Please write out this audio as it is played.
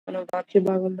మన వాక్య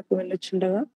భాగంలోకి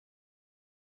వెళ్ళొచ్చుండగా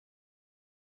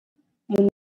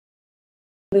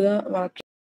ముందుగా వాక్య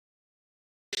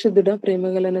పరిశుద్ధుడా,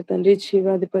 ప్రేమగలన తండ్రి,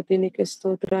 జీవాధిపతి నీకే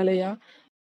స్తోత్రాలయ్యా.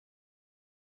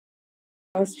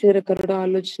 ఆశ్చర్యకరుడా,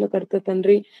 ఆలోచనకర్త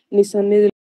తండ్రి, నీ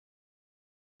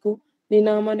సన్నిధికు నీ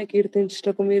నామాన్ని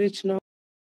కీర్తించుటకు మీరిచ్చిన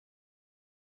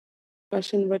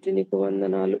అవకాశాన్ని బట్టి నీకు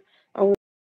వందనాలు. అవును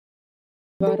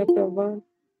ద్వారా ప్రభా,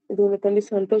 ఇదిగో తండ్రి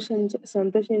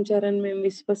సంతోషించారని మేము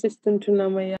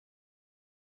విశ్వసిస్తుంటున్నామయ్యా.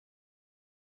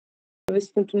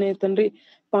 భావిస్తుంటున్నాయి తండ్రి.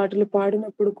 పాటలు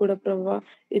పాడినప్పుడు కూడా ప్రభా,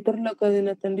 ఇతరులకు అది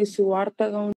నా తండ్రి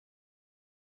సువార్తగా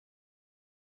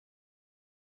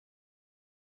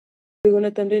ఇదిగో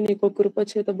నా తండ్రి, నీకు కృప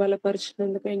చేత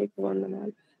బలపరిచినందుకై నీకు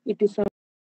వందనాలు. ఇటు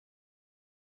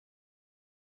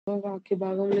వాక్య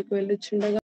భాగంలోకి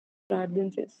వెళ్ళొచ్చుండగా ప్రార్థన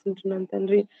చేస్తుంటున్నాను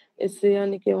తండ్రి. యేసయ్యా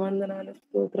నీకే వందనాలు,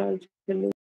 స్తోత్రాలు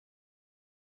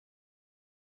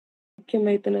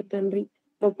ముఖ్యమైతే నా తండ్రి,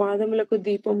 మా పాదములకు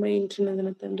దీపమై ఉంటున్నది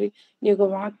నా తండ్రి. నీ యొక్క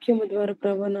వాక్యము ద్వారా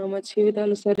ప్రభా మా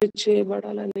జీవితాలు సరి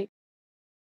చేయబడాలని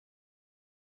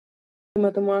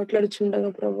మాతో మాట్లాడుచుండగా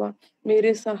ప్రభా,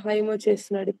 మీరే సహాయము చేసి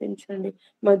నడిపించండి.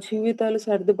 మా జీవితాలు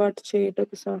సర్దుబాటు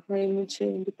చేయుటకు సహాయం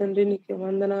చేయండి తండ్రి. నీకే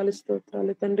వందనాలు,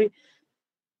 స్తోత్రాలు తండ్రి.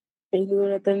 ఇదిగో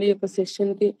నా తండ్రి, యొక్క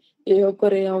సెషన్‌కి ఏ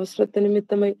ఒక్కరు ఏ అవసరత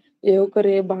నిమిత్తమై, ఏ ఒక్కరు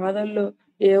ఏ బాధల్లో,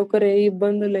 ఏ ఒక్కరు ఏ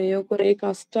ఇబ్బందుల్లో, ఏ ఒక్కరు ఏ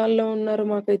కష్టాల్లో ఉన్నారో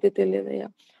మాకైతే తెలియదయ్యా.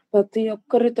 ప్రతి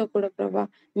ఒక్కరితో కూడా ప్రభా,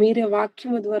 మీరే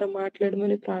వాక్యము ద్వారా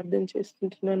మాట్లాడమని ప్రార్థన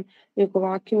చేసుకుంటున్నాను. నీ యొక్క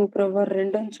వాక్యము ప్రభా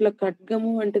రెండంచుల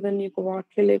ఖడ్గము వంటిదని నీ యొక్క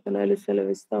వాక్య లేఖనాలు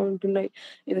సెలవిస్తా ఉంటున్నాయి.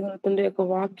 ఇదిగో నా తండ్రి, యొక్క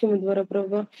వాక్యము ద్వారా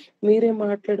ప్రభా మీరే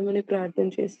మాట్లాడమని ప్రార్థన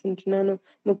చేసుకుంటున్నాను.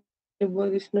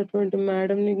 బోధిస్తున్నటువంటి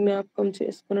మేడంని జ్ఞాపకం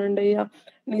చేసుకునండి అయ్యా.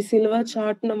 నీ సిలువ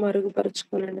చాటున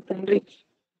మరుగుపరుచుకోనండి తండ్రి.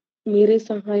 మీరే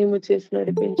సహాయము చేసి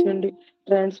నడిపించండి.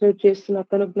 ట్రాన్స్‌లేట్ చేస్తున్న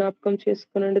అక్కను జ్ఞాపకం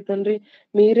చేసుకునండి తండ్రి.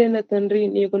 మీరే నా తండ్రి,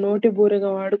 నీ యొక్క నోటి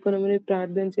బూరగా వాడుకొనమని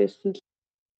ప్రార్థన చేస్తుంటున్నాను.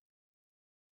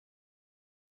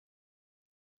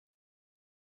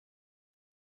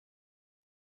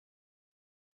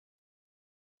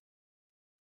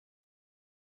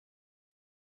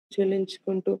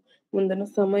 చెల్లించుకుంటూ ముందున్న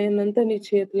సమయాన్నంతా నీ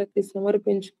చేతులకి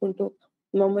సమర్పించుకుంటూ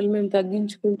మమ్మల్ని మేము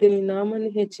తగ్గించుకుంటూ నీ నామాన్ని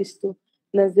హెచ్చిస్తూ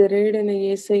నజరేయుడైన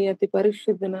యేసయ్య అతి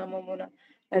పరిశుద్ధ నామమున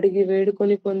అడిగి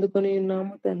వేడుకొని పొందుకొని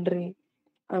ఉన్నాము తండ్రి.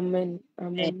 ఆమేన్.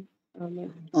 ఆమేన్.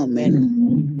 ఆమేన్. ఆమేన్.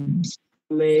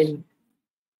 ఆమేన్.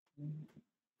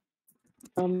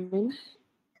 ఆమేన్.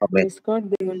 Praise God.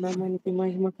 దేవుని నామానికి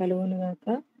మహిమ కలుగును గాక.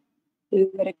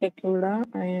 ఇదివరకే కూడా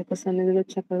ఆయన యొక్క సన్నిధిలో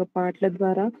చక్కగా పాటల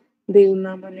ద్వారా దేవుని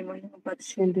నామాన్ని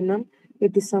మహిమపరుచుకుంటున్నాం.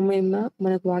 ఇటు సమయంలో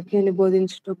మనకు వాక్యాన్ని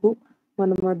బోధించుటకు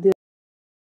మన మధ్య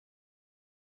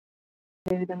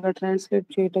ఏ విధంగా ట్రాన్స్లేట్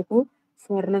చేయుటకు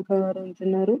స్వర్ణక గారు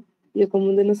ఉంటున్నారు. ఈ యొక్క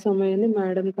ముందున్న సమయాన్ని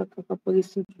మేడం పక్కకు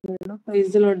అప్పగిస్తున్నాను.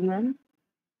 Praise the lord ma'am.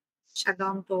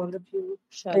 Shalom to all of you.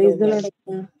 Praise the shalom. Lord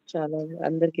అక్క. షాలోమ్.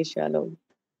 అందరికీ shalom.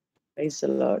 Praise the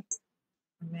lord.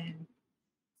 Amen.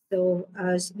 So,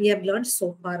 as we have learned so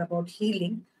far about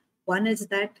healing, one is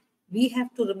that we have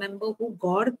to remember who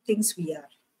God thinks we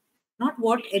are, not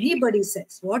what anybody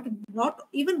says, not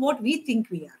even what we think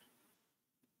we are.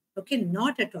 Okay,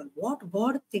 not at all. What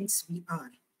God thinks we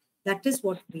are. That is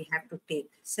what we have to take.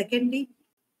 Secondly,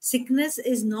 sickness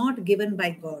is not given by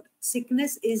God.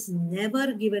 Sickness is never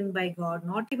given by God,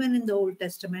 not even in the Old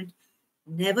Testament,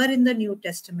 never in the New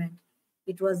Testament.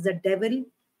 It was the devil,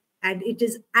 and it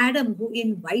is Adam who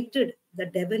invited the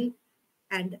devil,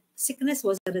 and sickness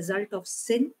was the result of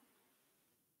sin.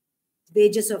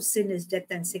 Wages of sin is death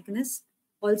and sickness.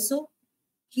 Also,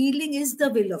 healing is the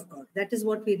will of God. That is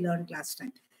what we learned last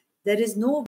time. There is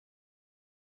no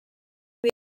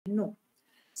way. No.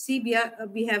 See,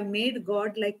 we have made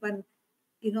God like one,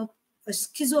 a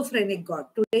schizophrenic God.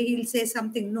 Today he'll say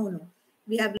something. No.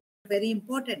 We have learned very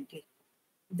importantly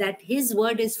that his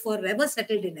word is forever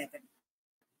settled in heaven.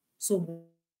 So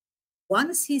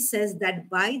once he says that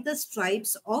by the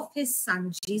stripes of his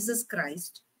son Jesus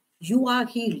Christ, you are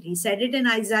healed. He said it in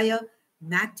Isaiah.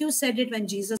 Matthew said it when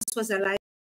Jesus was alive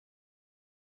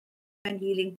and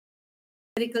healing,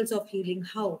 miracles of healing.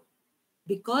 How?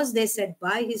 Because they said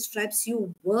by his stripes you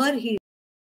were healed.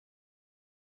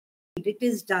 It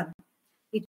is done.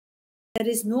 There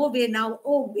is no way now,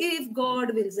 oh, if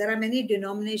God wills. There are many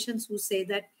denominations who say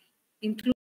that,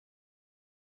 including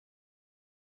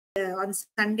on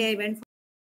Sunday I went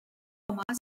for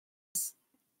mass.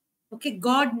 Okay,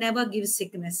 God never gives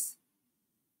sickness.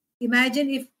 Imagine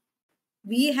if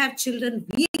we have children,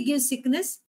 we give sickness.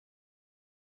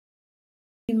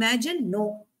 Imagine? No,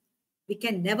 we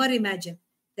can never imagine.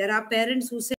 There are parents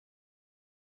who say,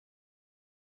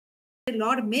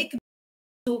 Lord, make me.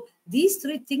 So these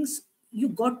three things you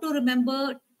got to remember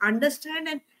understand,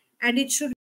 and it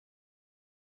should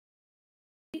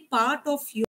be part of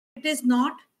you. It is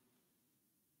not.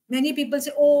 Many people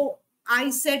say, "Oh, I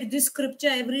said this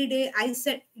scripture every day." I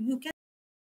said, you can.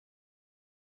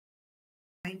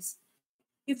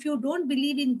 If you don't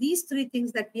believe in these three things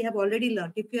that we have already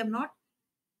learned, if you have not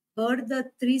heard the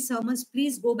 3 sermons,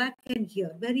 please go back and hear.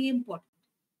 Very important.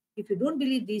 If you don't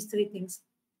believe these 3 things,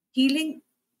 healing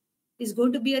is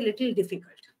going to be a little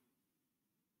difficult.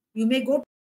 You may go to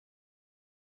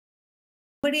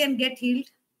somebody and get healed,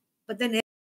 but then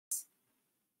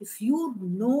if you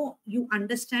know, you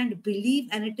understand, believe,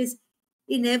 and it is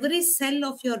in every cell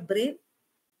of your brain,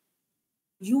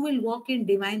 you will walk in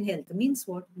divine health. Means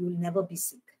what? You will never be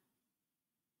sick.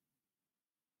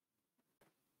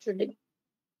 చూడండి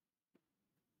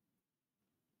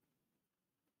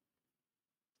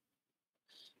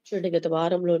చూడండి గత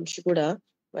వారంలో నుంచి కూడా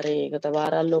మరి గత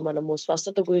వారాల్లో మనము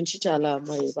స్వస్థత గురించి చాలా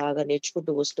మరి బాగా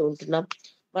నేర్చుకుంటూ వస్తూ ఉంటున్నాం.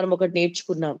 మనం ఒకటి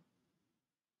నేర్చుకున్నాం.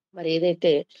 మరి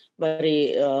ఏదైతే మరి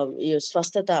ఈ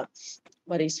స్వస్థత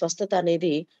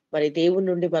అనేది మరి దేవుని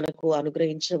నుండి మనకు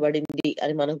అనుగ్రహించబడింది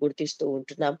అని మనం గుర్తిస్తూ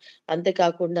ఉంటున్నాం.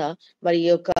 అంతేకాకుండా మరి ఈ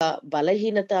యొక్క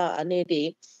బలహీనత అనేది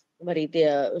మరి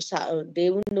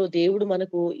దేవుడు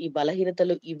మనకు ఈ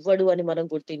బలహీనతలు ఇవ్వడు అని మనం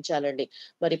గుర్తించాలండి.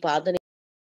 మరి పాత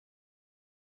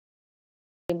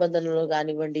నిబంధనలో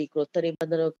కానివ్వండి, క్రొత్త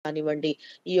నిబంధనలో కానివ్వండి,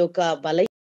 ఈ యొక్క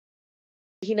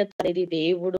బలహీనత అనేది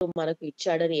దేవుడు మనకు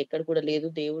ఇచ్చాడని ఎక్కడ కూడా లేదు.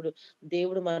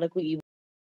 దేవుడు మనకు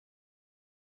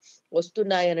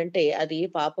వస్తున్నాయనంటే అది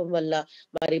పాపం వల్ల,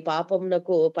 మరి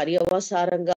పాపమునకు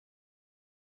పర్యవసారంగా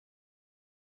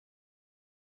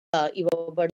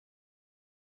ఇవ్వబడి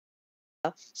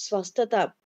స్వస్థత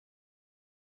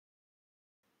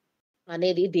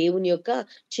అనేది దేవుని యొక్క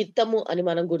చిత్తము అని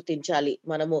మనం గుర్తించాలి.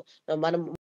 మనం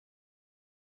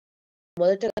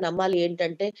మొదటగా నమ్మాలి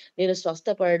ఏంటంటే, నేను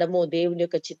స్వస్థపడడము దేవుని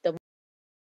యొక్క చిత్తము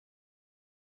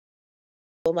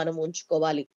మనం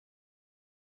ఉంచుకోవాలి.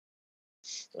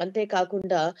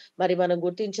 అంతేకాకుండా మరి మనం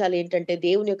గుర్తించాలి ఏంటంటే,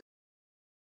 దేవుని యొక్క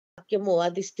వాక్యము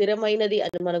అది స్థిరమైనది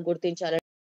అని మనం గుర్తించాలండి.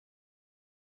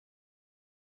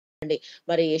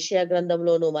 మరి యెషయా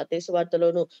గ్రంథంలోను, మత్తయి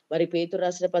సువార్తలోను, మరి పేతురు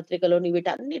రాసిన పత్రికలోను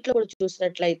వీటన్నిటిలో కూడా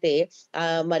చూసినట్లయితే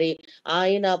మరి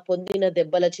ఆయన పొందిన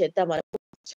దెబ్బల చేత మనకు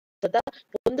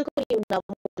పొందుకొని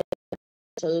ఉన్నాము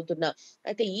చదువుతున్నా.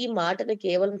 అయితే ఈ మాటను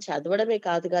కేవలం చదవడమే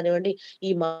కాదు కానివ్వండి, ఈ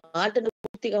మాటను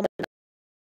పూర్తిగా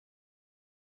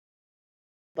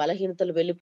బలహీనతలు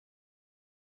వెళ్ళిపోతాయి.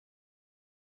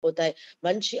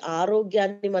 మంచి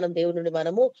ఆరోగ్యాన్ని మనం దేవుని నుండి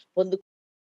మనము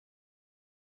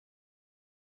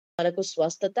మనకు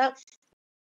స్వస్థత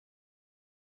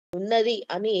ఉన్నది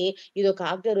అని ఇది ఒక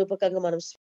ఆజ్ఞ రూపకంగా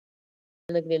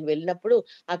నేను వెళ్ళినప్పుడు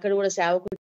అక్కడ కూడా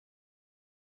సేవకుడు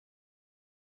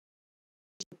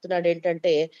చెప్తున్నాడు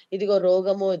ఏంటంటే, ఇదిగో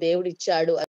రోగము దేవుడు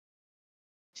ఇచ్చాడు.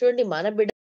 చూడండి మన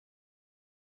బిడ్డలకి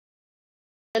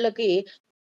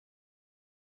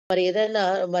మరి ఏదైనా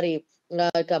మరి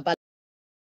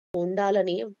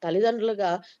ఉండాలని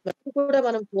తల్లిదండ్రులుగా కూడా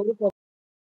మనం కోరుకోమండి.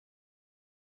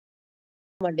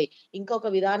 ఇంకొక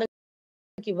విధానం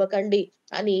ఇవ్వకండి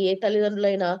అని ఏ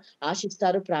తల్లిదండ్రులైనా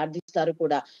ఆశిస్తారు, ప్రార్థిస్తారు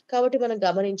కూడా. కాబట్టి మనం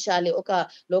గమనించాలి. ఒక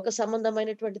లోక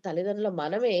సంబంధమైనటువంటి తల్లిదండ్రులు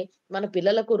మనమే మన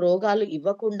పిల్లలకు రోగాలు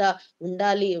ఇవ్వకుండా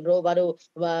ఉండాలి. వారు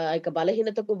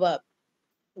బలహీనతకు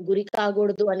గురి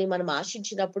కాకూడదు అని మనం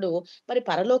ఆశించినప్పుడు, మరి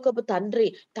పరలోకపు తండ్రి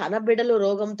తన బిడ్డలు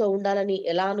రోగంతో ఉండాలని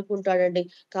ఎలా అనుకుంటాడండి?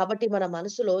 కాబట్టి మన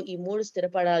మనసులో ఈ 3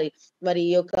 స్థిరపడాలి. మరి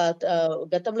ఈ యొక్క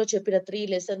గతంలో చెప్పిన 3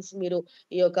 లెసన్స్ మీరు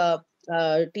ఈ యొక్క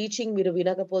టీచింగ్ మీరు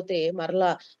వినకపోతే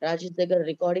మరలా రాజేష్ దగ్గర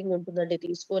రికార్డింగ్ ఉంటుందండి.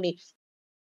 తీసుకొని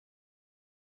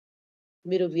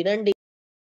మీరు వినండి.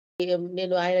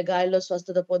 నేను ఆయన గాయాల్లో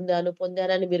స్వస్థత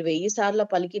పొందానని మీరు 1000 సార్లు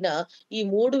పలికిన ఈ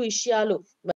 3 విషయాలు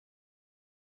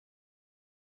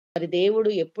మరి దేవుడు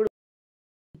ఎప్పుడు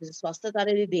స్వస్థత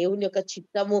అనేది దేవుని యొక్క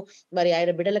చిత్తము. మరి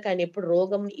ఆయన బిడ్డలకు ఆయన ఎప్పుడు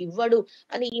రోగం ఇవ్వడు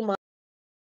అని ఈ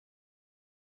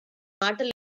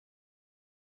మాటలు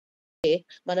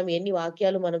మనం ఎన్ని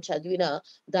వాక్యాలు మనం చదివినా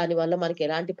దాని వల్ల మనకి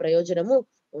ఎలాంటి ప్రయోజనము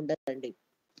ఉండదండి.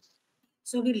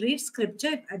 So we'll read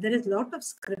scripture. There is a lot of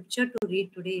scripture to read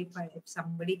today. If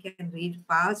somebody can read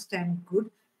fast and good,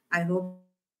 I hope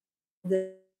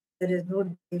there is no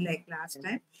delay like last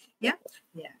time. Yeah.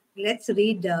 Let's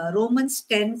read Romans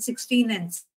 10, 16 and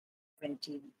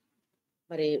 17.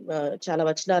 మరి చాలా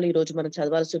వచనాలు ఈ రోజు మనం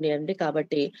చదవాల్సి ఉన్నాయండి.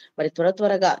 కాబట్టి మరి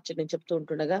త్వరగా నేను చెప్తూ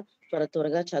ఉంటుండగా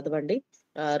త్వరగా చదవండి.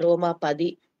 రోమా 10,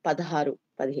 16,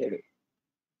 17.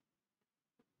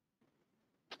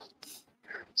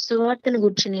 సువార్తను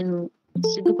గురించి నేను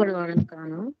సిగ్గుపడవాడను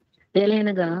కాను.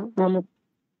 ఏలైనగా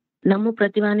నమ్ము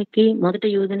ప్రతివానికి మొదట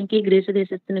యూదునికి గ్రీసు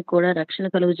దేశస్తునికి కూడా రక్షణ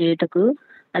కలుగు చేయుటకు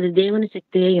అది దేవుని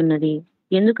శక్తి అయి ఉన్నది.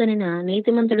 ఎందుకనినా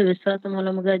నీతిమంతుడు విశ్వాస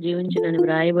మూలముగా జీవించునని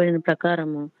వ్రాయబడిన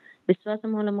ప్రకారము విశ్వాస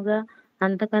మూలముగా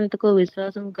అంతకంతకు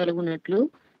విశ్వాసం కలుగునట్లు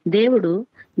దేవుడు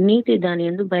నీతి దాని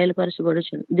యందు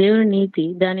దేవుని నీతి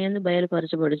దాని యందు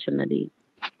బయలుపరచబడుచున్నది.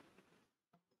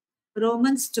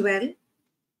 Romans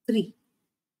 12:3.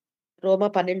 రోమా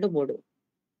 12:3.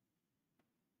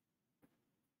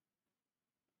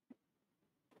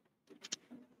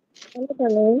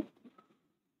 అందుకని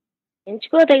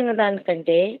ఎంచుకోదగిన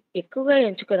దానికంటే ఎక్కువగా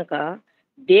ఎంచుకొనక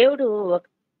దేవుడు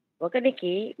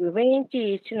ఒకనికి విభజించి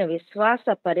ఇచ్చిన విశ్వాస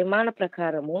పరిమాణ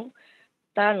ప్రకారము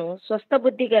తాను స్వస్థ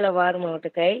బుద్ధి గల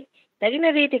వారముటకై తగిన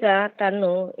రీతిగా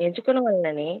తన్ను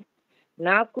ఎంచుకునవలనని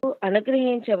నాకు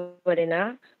అనుగ్రహించబడిన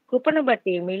కృపను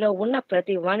బట్టి మీలో ఉన్న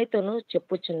ప్రతి వానితోనూ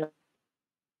చెప్పుచున్నాను.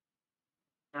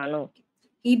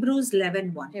 Hebrews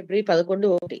 11:1. హెబ్రీ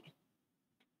 11:1.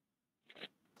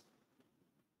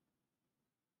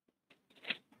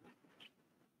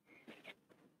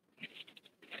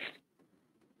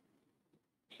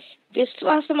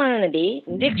 విశ్వాసం అనేది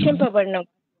నిరీక్షింపబడిన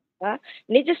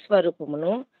నిజ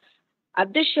స్వరూపమును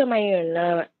అదృశ్యమై ఉన్న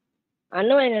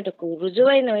అనువైనటకు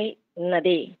రుజువైన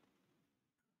ఉన్నది.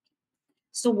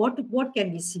 So what can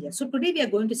we see? So today we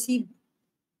are going to see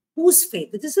whose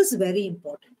faith. This is very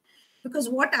important because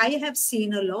what I have seen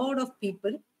a lot of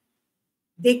people,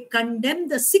 they condemn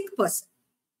the sick person.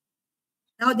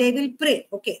 Now they will pray.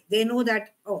 Okay, they know that,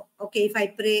 oh, okay, if I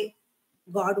pray,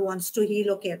 God wants to heal.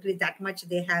 Okay, at least that much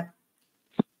they have.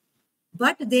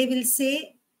 But they will say,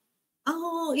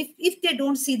 oh, if they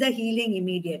don't see the healing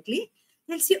immediately,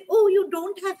 they'll say, oh, you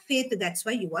don't have faith. That's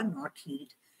why you are not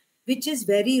healed, which is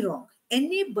very wrong.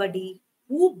 Anybody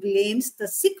who blames the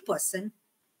sick person,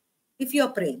 if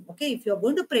you're praying, okay, if you're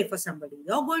going to pray for somebody,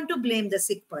 you're going to blame the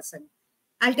sick person.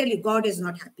 I'll tell you, God is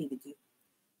not happy with you.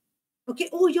 Okay,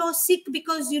 oh, you're sick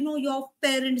because, you know, your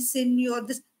parents sin, you're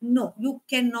this. No, you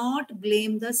cannot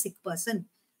blame the sick person.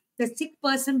 The sick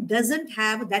person doesn't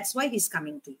have, that's why he's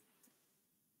coming to you.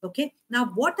 Okay, now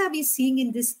what are we seeing in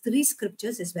these three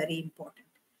scriptures is very important.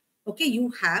 Okay, you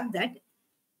have that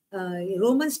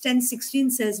Romans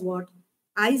 10:16 says what?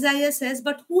 Isaiah says,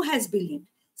 but who has believed?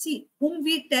 See, whom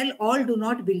we tell all do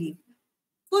not believe.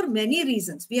 For many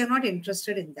reasons, we are not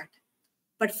interested in that.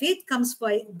 But faith comes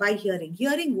by hearing.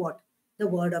 Hearing what? The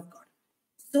word of God.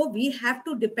 So we have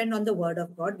to depend on the word of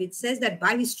God, which says that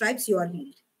by his stripes you are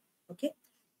healed. Okay.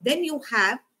 Then you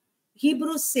have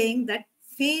Hebrews saying that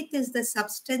faith is the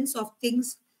substance of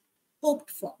things hoped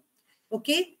for.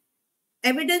 Okay.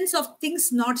 Evidence of things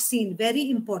not seen. Very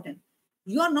important.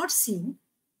 You are not seeing,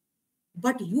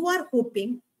 but you are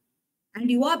hoping and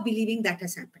you are believing that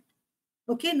has happened.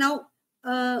 Okay. Now,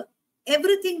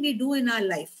 everything we do in our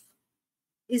life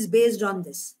is based on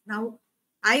this. Now,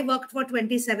 I worked for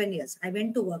 27 years. I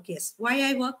went to work. Yes. Why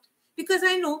I worked? Because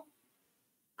I know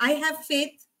I have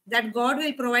faith that God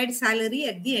will provide salary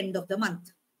at the end of the month.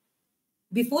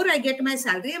 Before I get my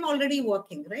salary, I'm already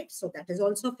working, right? So that is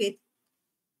also faith.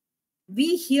 We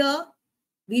hear,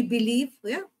 we believe.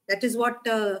 Yeah, that is what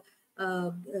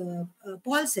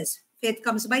Paul says. Faith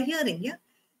comes by hearing. Yeah.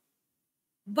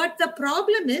 But the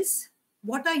problem is,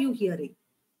 what are you hearing?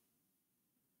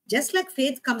 Just like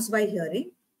faith comes by hearing,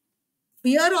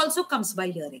 fear also comes by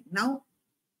hearing. Now,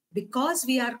 because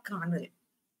we are carnal,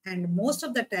 and most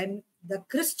of the time, the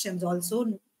Christians also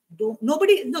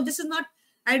this is not,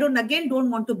 I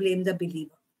don't want to blame the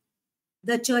believer.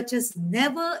 The churches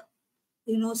never,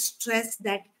 stress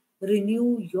that renew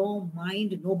your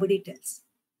mind. Nobody tells.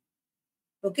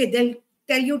 Okay, they'll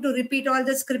tell you to repeat all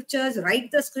the scriptures,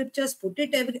 write the scriptures, put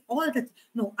it all that.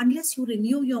 No, unless you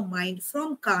renew your mind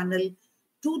from carnal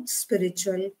to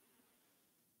spiritual,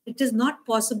 it is not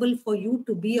possible for you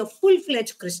to be a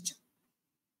full-fledged Christian.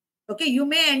 Okay, you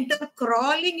may enter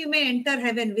crawling, you may enter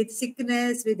heaven with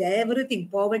sickness, with everything,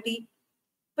 poverty.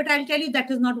 But I'll tell you,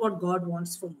 that is not what God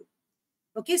wants for you.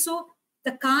 Okay, so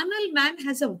the carnal man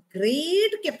has a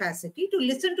great capacity to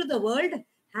listen to the world,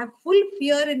 have full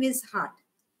fear in his heart.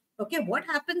 Okay, what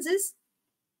happens is,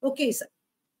 okay, sir,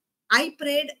 I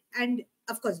prayed, and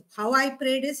of course, how I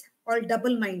prayed is all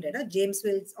double-minded. James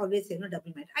will always say,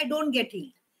 double-minded. I don't get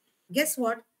healed. Guess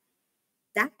what?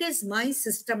 That is my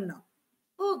system now.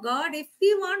 Oh God, if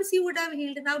he wants, he would have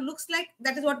healed. Now looks like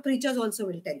that is what preachers also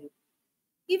will tell you.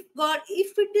 If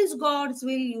it is God's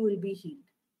will, you will be healed.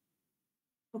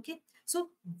 Okay. So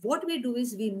what we do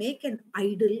is we make an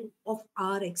idol of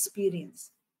our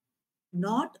experience.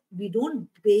 We don't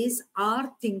base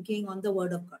our thinking on the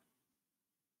word of God.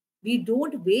 We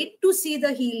don't wait to see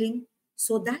the healing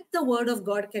so that the word of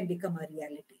God can become a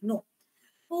reality. No.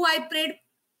 Oh, I prayed.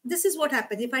 This is what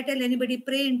happens. If I tell anybody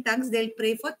pray in tongues, they'll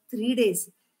pray for 3 days.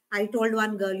 I told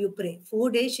one girl, you pray.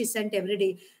 4 days she sent every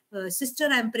day, sister,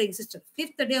 I'm praying, sister.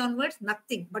 5th day onwards,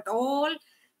 nothing, but all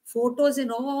photos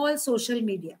in all social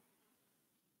media.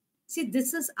 See,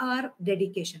 this is our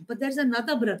dedication. But there's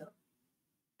another brother.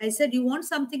 I said, you want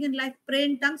something in life? Pray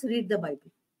in tongues, read the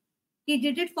Bible. He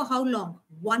did it for how long?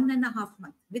 1.5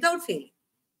 months without failing.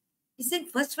 He said,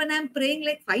 first when I'm praying,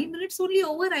 like 5 minutes only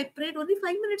over, I prayed only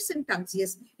 5 minutes in tongues.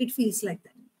 Yes, it feels like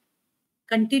that.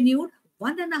 Continued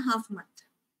 1.5 months.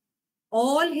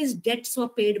 All his debts were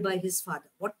paid by his father,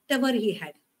 whatever he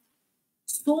had.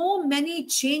 So many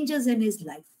changes in his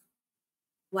life.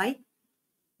 Why?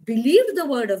 Believed the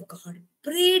word of God,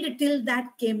 prayed till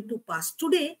that came to pass.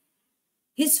 Today,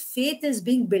 his faith is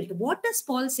being built. What does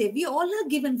Paul say? We all are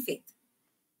given faith.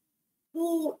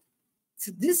 Oh,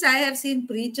 this I have seen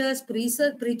preachers,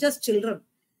 children,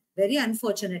 very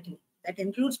unfortunately. That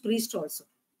includes priests also.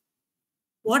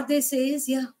 What they say is,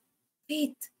 yeah,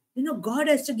 faith. God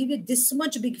has to give you this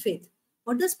much big faith.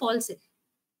 What does Paul say?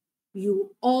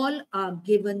 You all are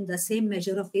given the same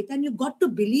measure of faith, and you got to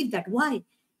believe that. Why?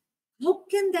 How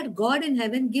can that God in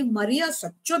heaven give Mariya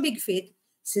such a big faith,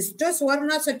 Sister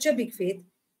Swarna such a big faith?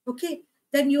 Okay,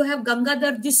 then you have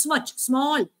Gangadhar this much,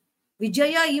 small,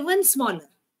 Vijaya even smaller.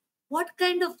 What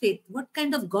kind of faith? What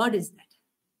kind of God is that?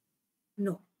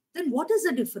 No. Then what is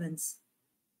the difference?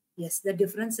 Yes, the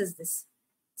difference is this.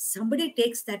 Somebody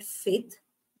takes that faith,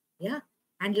 yeah,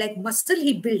 and like muscle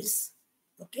he builds.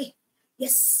 Okay,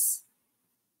 yes.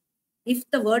 If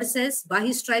the word says, by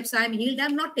his stripes I am healed,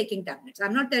 I'm not taking tablets.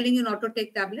 I'm not telling you not to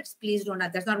take tablets. Please don't.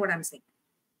 That's not what I'm saying.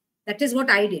 That is what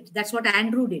I did. That's what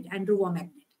Andrew did. Andrew Womack.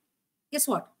 Guess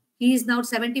what? He is now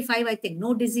 75, I think.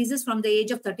 No diseases from the age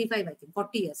of 35, I think.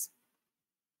 40 years.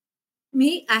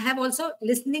 Me, I have also,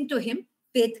 listening to him,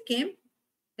 faith came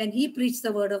when he preached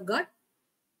the word of God.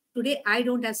 Today, I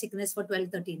don't have sickness for 12,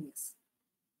 13 years.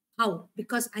 How?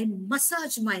 Because I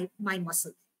massage my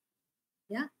muscle.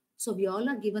 Yeah. So we all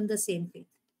are given the same faith.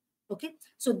 Okay.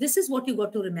 So this is what you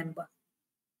got to remember.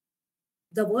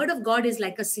 The word of God is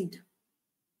like a seed.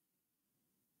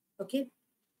 Okay.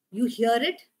 You hear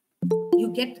it,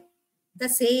 you get the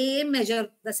same measure,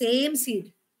 the same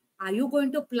seed. Are you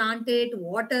going to plant it,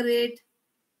 water it?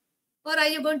 Or are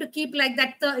you going to keep like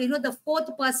that, the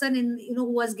fourth person who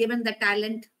was given the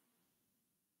talent?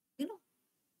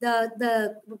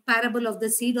 The parable of the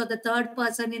seed, or the third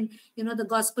person in, the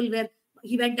gospel where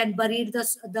he went and buried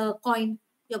the coin.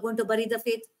 You're going to bury the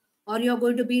faith, or you're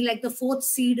going to be like the fourth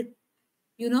seed,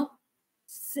 30,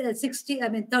 60,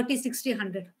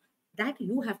 100. That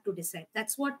you have to decide.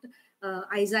 That's what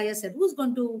Isaiah said. Who's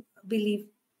going to believe?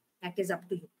 That is up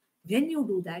to you. When you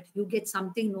do that, you get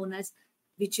something known as,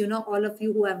 which, all of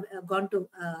you who have gone to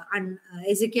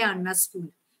Ezekiel Anna's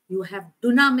school, you have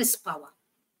dunamis power.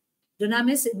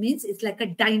 Dunamis means it's like a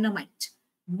dynamite.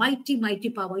 Mighty, mighty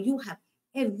power you have.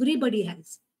 Everybody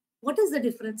has. What is the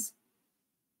difference?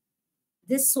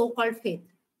 This so-called faith,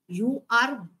 you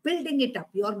are building it up.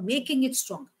 You are making it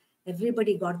strong.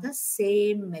 Everybody got the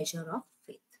same measure of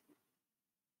faith.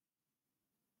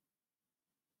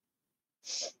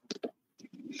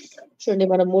 చూడండి,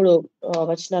 మనం 3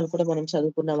 వచనాలు కూడా మనం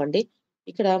చదువుకున్నామండి.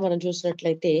 ఇక్కడ మనం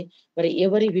చూసినట్లయితే మరి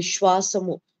ఎవరి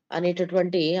విశ్వాసము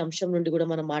అనేటటువంటి అంశం నుండి కూడా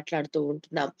మనం మాట్లాడుతూ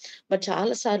ఉంటున్నాం. మరి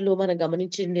చాలా సార్లు మనం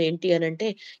గమనించింది ఏంటి అనంటే,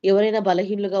 ఎవరైనా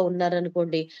బలహీనులుగా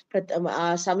ఉన్నారనుకోండి, ఆ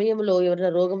సమయంలో ఎవరైనా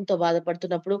రోగంతో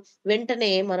బాధపడుతున్నప్పుడు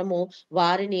వెంటనే మనము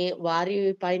వారి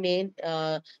పైనే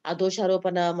ఆ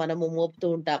దోషారోపణ మనము మోపుతూ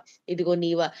ఉంటాం. ఇదిగో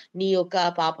నీ యొక్క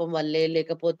పాపం వల్లే,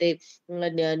 లేకపోతే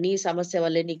నీ సమస్య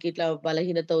వల్లే నీకు ఇట్లా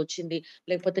బలహీనత వచ్చింది,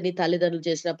 లేకపోతే నీ తల్లిదండ్రులు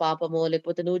చేసిన పాపమో,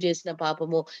 లేకపోతే నువ్వు చేసిన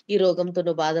పాపమో ఈ రోగంతో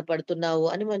నువ్వు బాధపడుతున్నావు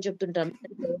అని మనం చెప్తుంటాం.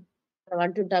 మనం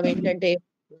అంటుంటాం ఏంటంటే,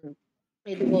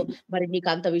 ఇదిగో మరి నీకు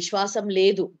అంత విశ్వాసం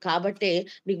లేదు కాబట్టే,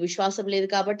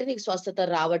 నీకు స్వస్థత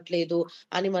రావట్లేదు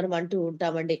అని మనం అంటూ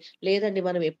ఉంటామండి. లేదండి,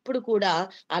 మనం ఎప్పుడు కూడా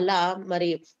అలా మరి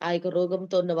ఆ యొక్క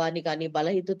రోగంతో ఉన్న వారిని కానీ,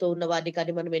 బలహీనతతో ఉన్న వారిని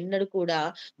కానీ మనం ఎన్నడూ కూడా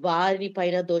వారి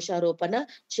పైన దోషారోపణ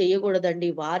చేయకూడదండి.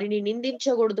 వారిని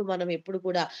నిందించకూడదు. మనం ఎప్పుడు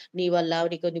కూడా నీ వల్ల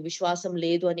నీకు విశ్వాసం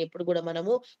లేదు అని ఎప్పుడు కూడా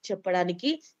మనము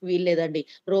చెప్పడానికి వీల్లేదండి.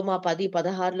 రోమా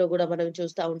 10:16 కూడా మనం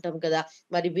చూస్తా ఉంటాం కదా,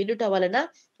 మరి వినుట వలన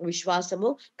విశ్వాసము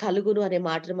కలుగును అనే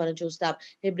మాటను మనం చూస్తాం.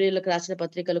 హెబ్రీయులకు రాసిన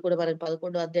పత్రికలు కూడా మనం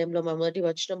 11వ అధ్యాయంలో మొదటి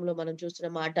వచనంలో మనం చూసిన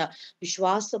మాట,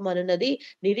 విశ్వాసం అనున్నది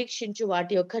నిరీక్షించు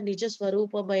వాటి యొక్క నిజ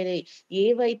స్వరూపమైన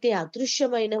ఏవైతే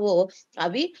అదృశ్యమైనవో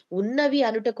అవి ఉన్నవి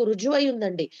అనుటకు రుజువై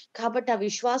ఉందండి. కాబట్టి ఆ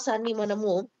విశ్వాసాన్ని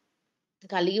మనము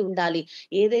కలిగి ఉండాలి.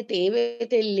 ఏవైతే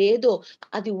లేదో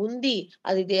అది ఉంది.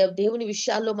 అది దేవుని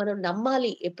విషయాల్లో మనం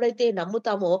నమ్మాలి. ఎప్పుడైతే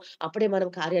నమ్ముతామో అప్పుడే మనం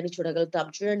కార్యాన్ని చూడగలుగుతాం.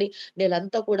 చూడండి,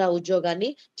 నెలంతా కూడా ఉద్యోగాన్ని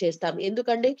చేస్తాం.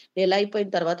 ఎందుకండి? నెల అయిపోయిన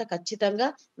తర్వాత ఖచ్చితంగా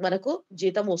మనకు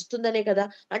జీతం వస్తుందనే కదా!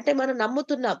 అంటే మనం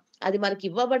నమ్ముతున్నాం. అది మనకి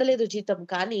ఇవ్వబడలేదు జీతం.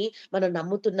 కానీ మనం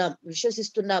నమ్ముతున్నాం,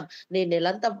 విశ్వసిస్తున్నాం. నేను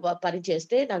నెలంతా పని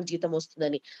చేస్తే నాకు జీతం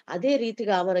వస్తుందని. అదే రీతిగా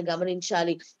మనం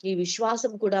గమనించాలి. ఈ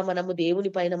విశ్వాసం కూడా మనము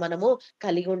దేవుని పైన మనము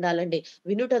కలిగి ఉండాలండి.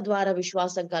 వినుట ద్వారా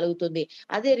విశ్వాసం కలుగుతుంది.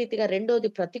 అదే రీతిగా రెండోది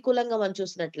ప్రతికూలంగా మనం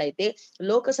చూసినట్లయితే,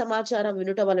 లోక సమాచారం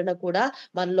వినుట వలన కూడా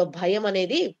మనలో భయం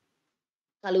అనేది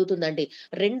కలుగుతుందండి.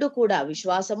 2 కూడా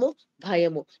విశ్వాసము,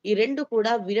 భయము. ఈ 2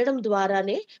 కూడా వినడం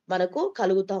ద్వారానే మనకు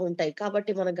కలుగుతా ఉంటాయి.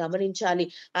 కాబట్టి మనం గమనించాలి.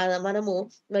 మనము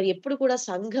మరి ఎప్పుడు కూడా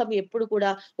సంఘం ఎప్పుడు కూడా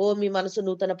మీ మనసు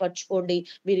నూతన పరుచుకోండి.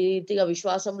 మీరు ఈ రీతిగా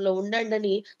విశ్వాసంలో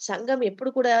ఉండండని సంఘం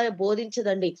ఎప్పుడు కూడా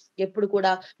బోధించదండి. ఎప్పుడు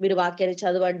కూడా మీరు వాక్యాన్ని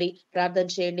చదవండి, ప్రార్థన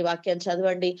చేయండి, వాక్యాన్ని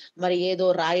చదవండి, మరి ఏదో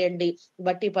రాయండి,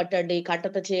 బట్టి పట్టండి,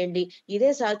 కంటత చేయండి.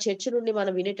 ఇదే చర్చ్ నుండి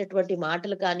మనం వినేటటువంటి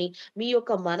మాటలు కానీ, మీ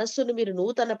యొక్క మనస్సును మీరు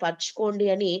నూతన పరుచుకోండి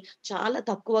అని చాలా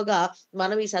తక్కువగా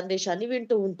మనం ఈ సందేశాన్ని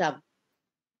వింటూ ఉంటాం.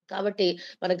 కాబట్టి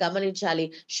మనం గమనించాలి.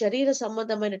 శరీర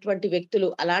సంబంధమైనటువంటి వ్యక్తులు,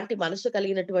 అలాంటి మనసు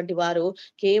కలిగినటువంటి వారు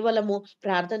కేవలము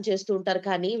ప్రార్థన చేస్తూ ఉంటారు.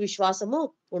 కానీ విశ్వాసము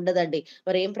ఉండదండి.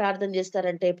 మరేం ప్రార్థన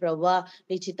చేస్తారంటే, "ప్రవ్వా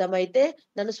నీ చిత్తమైతే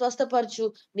నన్ను స్వస్థపరచు.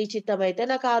 నీ చిత్తమైతే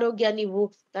నాకు ఆరోగ్యాన్నివ్వు"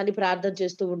 అని ప్రార్థన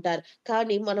చేస్తూ ఉంటారు.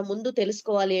 కానీ మనం ముందు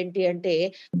తెలుసుకోవాలి ఏంటి అంటే,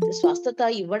 స్వస్థత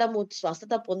ఇవ్వడము,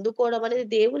 స్వస్థత పొందుకోవడం అనేది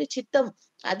దేవుని చిత్తం.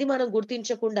 అది మనం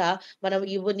గుర్తించకుండా మనం,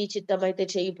 "ఇవ్వు నీ చిత్తమైతే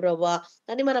చెయ్యి ప్రవ్వా"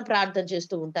 అని మనం ప్రార్థన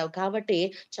చేస్తూ ఉంటాం. కాబట్టి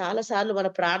చాలా సార్లు మన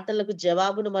ప్రార్థనలకు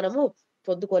జవాబును మనము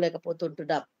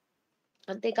పొందుకోలేకపోతుంటున్నాం.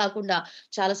 అంతేకాకుండా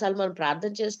చాలా సార్లు మనం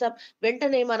ప్రార్థన చేస్తాం.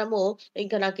 వెంటనే మనము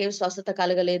ఇంక నాకేం స్వస్థత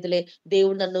కలగలేదులే,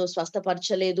 దేవుడు నన్ను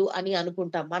స్వస్థపరచలేదు అని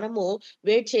అనుకుంటాం. మనము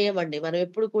వెయిట్ చేయమండి. మనం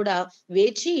ఎప్పుడు కూడా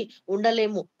వేచి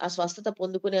ఉండలేము. ఆ స్వస్థత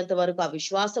పొందుకునేంత వరకు, ఆ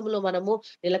విశ్వాసంలో మనము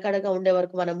నిలకడగా ఉండే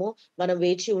వరకు మనం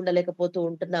వేచి ఉండలేకపోతూ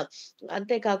ఉంటున్నాం.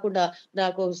 అంతేకాకుండా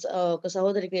నాకు ఒక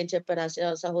సహోదరికి నేను చెప్పాను.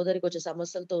 సహోదరి కొంచెం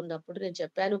సమస్యలతో ఉన్నప్పుడు నేను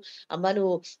చెప్పాను, "అమ్మ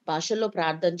నువ్వు భాషల్లో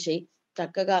ప్రార్థన చెయ్యి.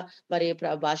 చక్కగా మరి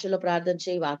భాషలో ప్రార్థన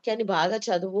చేయి. వాక్యాన్ని బాగా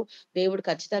చదువు. దేవుడు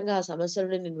ఖచ్చితంగా ఆ సమస్య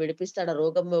నుండి నిన్ను విడిపిస్తాడు. ఆ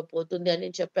రోగం పోతుంది" అని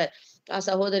నేను చెప్పాను. ఆ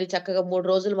సహోదరి చక్కగా 3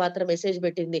 రోజులు మాత్రం మెసేజ్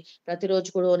పెట్టింది. ప్రతిరోజు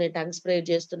కూడా నేను టంగ్స్ ప్రేయర్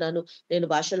చేస్తున్నాను. నేను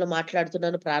భాషల్లో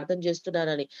మాట్లాడుతున్నాను, ప్రార్థన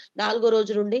చేస్తున్నానని. 4గో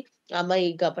రోజు నుండి ఆ అమ్మాయి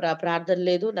ఇంకా ప్రార్థన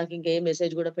లేదు. నాకింక ఏ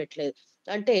మెసేజ్ గూడా పెట్టలేదు.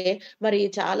 అంటే మరి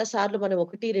చాలా సార్లు మనం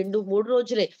 1, 2, 3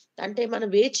 రోజులే, అంటే మనం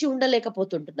వేచి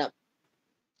ఉండలేకపోతుంటున్నాం.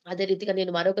 అదే రీతిగా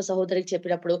నేను మరొక సహోదరికి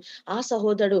చెప్పినప్పుడు, ఆ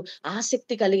సహోదరుడు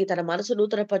ఆసక్తి కలిగి తన మనసు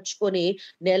నూతనపరుచుకొని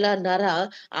నెలన్నర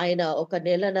ఒక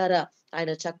నెలన్నర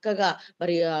ఆయన చక్కగా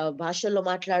మరి భాషల్లో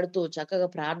మాట్లాడుతూ, చక్కగా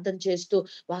ప్రార్థన చేస్తూ,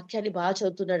 వాక్యాన్ని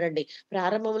చదువుతున్నాడండి.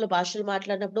 ప్రారంభంలో భాషలు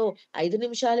మాట్లాడినప్పుడు 5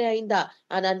 నిమిషాలే అయిందా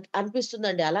అని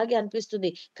అనిపిస్తుందండి. అలాగే అనిపిస్తుంది.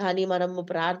 కానీ మనము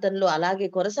ప్రార్థనలో అలాగే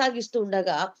కొనసాగిస్తూ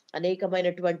ఉండగా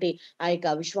అనేకమైనటువంటి ఆ యొక్క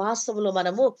విశ్వాసంలో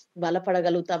మనము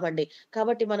బలపడగలుగుతామండి.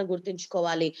 కాబట్టి మనం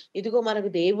గుర్తుంచుకోవాలి. ఇదిగో మనకు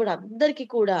దేవుడు అందరికీ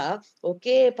కూడా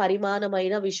ఒకే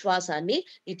పరిమాణమైన విశ్వాసాన్ని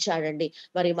ఇచ్చాడండి.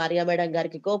 మరి మరియా మేడం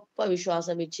గారికి గొప్ప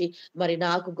విశ్వాసం ఇచ్చి, మరి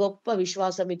నాకు గొప్ప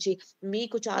విశ్వాసం ఇచ్చి,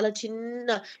 మీకు చాలా చిన్న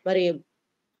మరి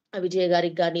విజయ్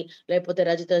గారికి గాని, లేకపోతే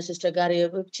రజిత సిస్టర్ గారి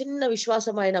చిన్న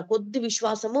విశ్వాసం, ఆయన కొద్ది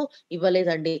విశ్వాసము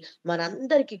ఇవ్వలేదండి.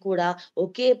 మనందరికీ కూడా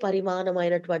ఒకే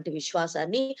పరిమాణమైనటువంటి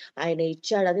విశ్వాసాన్ని ఆయన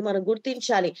ఇచ్చాడు. అది మనం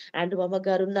గుర్తించాలి. ఆండ్రూ అమ్మ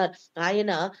గారున్నారు.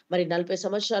 ఆయన మరి 40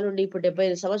 సంవత్సరాల నుండి ఇప్పుడు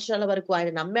 75 సంవత్సరాల వరకు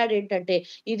ఆయన నమ్మాడేంటంటే,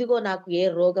 ఇదిగో నాకు ఏ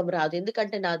రోగం రాదు.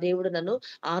 ఎందుకంటే నా దేవుడు నన్ను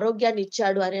ఆరోగ్యాన్ని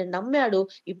ఇచ్చాడు అని ఆయన నమ్మాడు.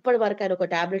 ఇప్పటి వరకు ఆయన ఒక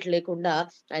టాబ్లెట్ లేకుండా,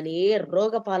 ఆయన ఏ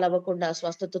రోగ పాలవ్వకుండా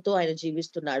స్వస్థతతో ఆయన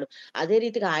జీవిస్తున్నాడు. అదే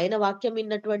రీతిగా ఆయన వాక్యం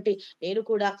విన్నటువంటి నేను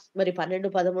కూడా మరి 12,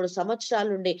 13 సంవత్సరాల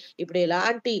నుండి ఇప్పుడు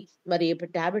ఎలాంటి మరి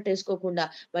ఇప్పుడు టాబ్లెట్ ఏసుకోకుండా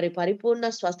మరి పరిపూర్ణ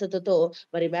స్వస్థతతో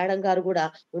మరి మేడం గారు గూడా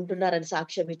ఉంటున్నారని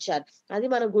సాక్ష్యం ఇచ్చారు. అది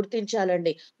మనం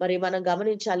గుర్తించాలండి. మరి మనం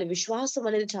గమనించాలి. విశ్వాసం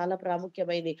అనేది చాలా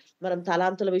ప్రాముఖ్యమైంది. మనం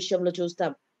తలాంతుల విషయంలో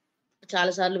చూస్తాం.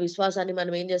 చాలా సార్లు విశ్వాసాన్ని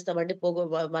మనం ఏం చేస్తామంటే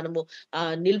మనము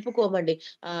నిలుపుకోమండి.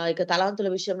 ఇక తలాంతుల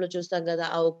విషయంలో చూస్తాం గదా!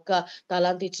 ఆ ఒక్క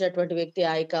తలాంత్ ఇచ్చినటువంటి వ్యక్తి,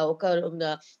 ఆ యొక్క ఒక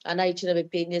అనా ఇచ్చిన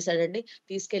వ్యక్తి ఏం చేశాడండి?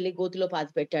 తీసుకెళ్ళి గోతిలో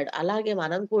పాతిపెట్టాడు. అలాగే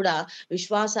మనం కూడా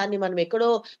విశ్వాసాన్ని మనం ఎక్కడో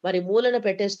మరి మూలన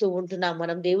పెట్టేస్తూ ఉంటున్నాం.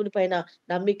 మనం దేవుని పైన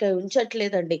నమ్మిక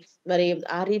ఉంచట్లేదండి. మరి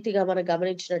ఆ రీతిగా మనం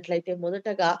గమనించినట్లయితే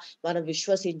మొదటగా మనం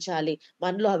విశ్వసించాలి.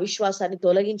 మనలో అవిశ్వాసాన్ని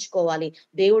తొలగించుకోవాలి.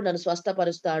 దేవుడు నన్ను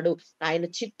స్వస్థపరుస్తాడు. ఆయన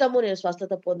చిత్తము నేను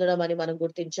స్వస్థత పొందడం అని మనం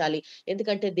గుర్తించాలి.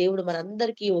 ఎందుకంటే దేవుడు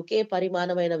మనందరికీ ఒకే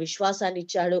పరిమాణమైన విశ్వాసాన్ని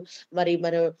ఇచ్చాడు. మరి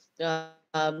మనం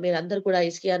మీరందరూ కూడా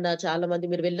హిజ్కియా అన్న చాలా మంది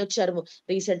మీరు వెళ్ళొచ్చారు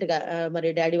రీసెంట్‌గా, మరి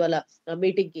డ్యాడీ వాళ్ళ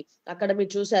మీటింగ్‌కి. అక్కడ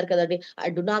మీరు చూసారు కదండీ! ఆ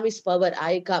డునామిస్ పవర్, ఆ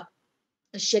యొక్క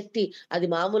శక్తి అది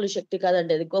మామూలు శక్తి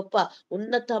కాదండి. అది గొప్ప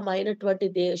ఉన్నతమైనటువంటి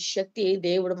శక్తి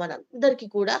దేవుడు మనందరికీ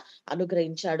కూడా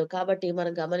అనుగ్రహించాడు. కాబట్టి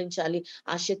మనం గమనించాలి.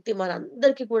 ఆ శక్తి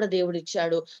మనందరికీ కూడా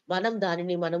దేవుడిచ్చాడు. మనం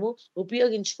దానిని మనము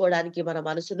ఉపయోగించుకోవడానికి మన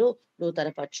మనసును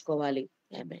నూతనపరచుకోవాలి.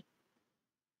 ఆమేన్.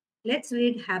 Let's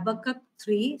read Habakkuk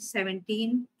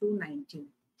 3:17-19.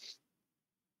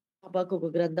 హబక్కూకు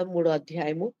గ్రంథం 3వ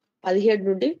అధ్యాయము 17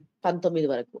 నుండి 19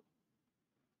 వరకు.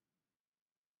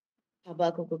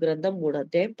 హబక్కూకు గ్రంథం 3వ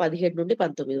అధ్యాయం 17 నుండి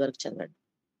 19 వరకు చదవండి.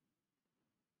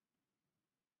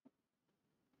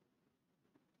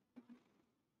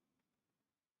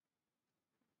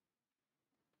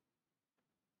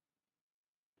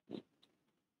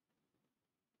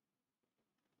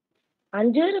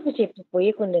 అంజూరపు చెట్లు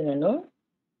పోయకుండానను,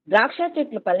 ద్రాక్ష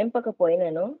చెట్లు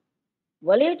ఫలింపకపోయినను,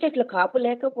 ఒలివ చెట్లు కాపు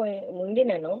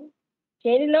ఉండినను,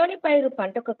 చేనిలోని పైరు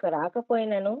పంటకు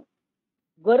రాకపోయినను,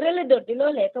 గొర్రెలు దొడ్డిలో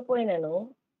లేకపోయినను,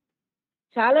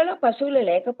 చాలలో పశువులు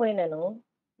లేకపోయినను,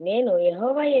 నేను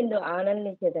యెహోవా యందు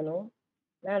ఆనందించెదను,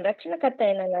 నా రక్షణకర్త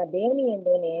అయిన నా దేవుని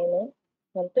యందు నేను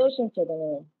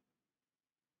సంతోషించెదను.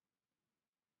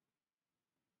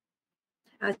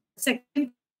 2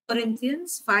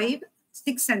 Corinthians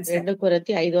 5:6 and 7. 2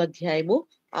 కొరింథీ 5వ అధ్యాయము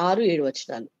 6, 7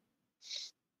 వచనాలు.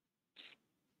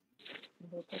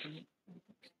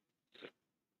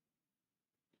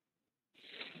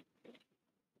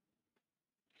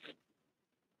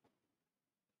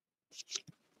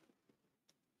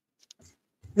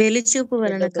 వెలిచూపు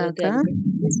వలన 2 కొరింథీ కాక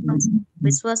 5.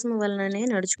 విశ్వాసము వలననే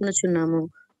నడుచుకునుచున్నాము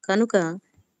కనుక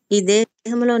ఈ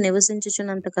దేహంలో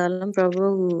నివసించుచున్నంత కాలం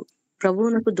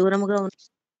ప్రభువునకు దూరముగా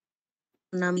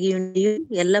ఉన్నాము,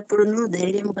 ఎల్లప్పుడూ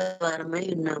ధైర్యము వారమై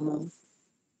ఉన్నాము.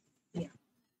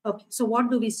 Okay, so what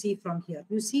do we see from here?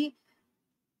 You see,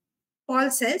 Paul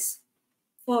says,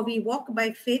 for we walk by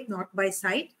faith, not by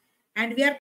sight, and we are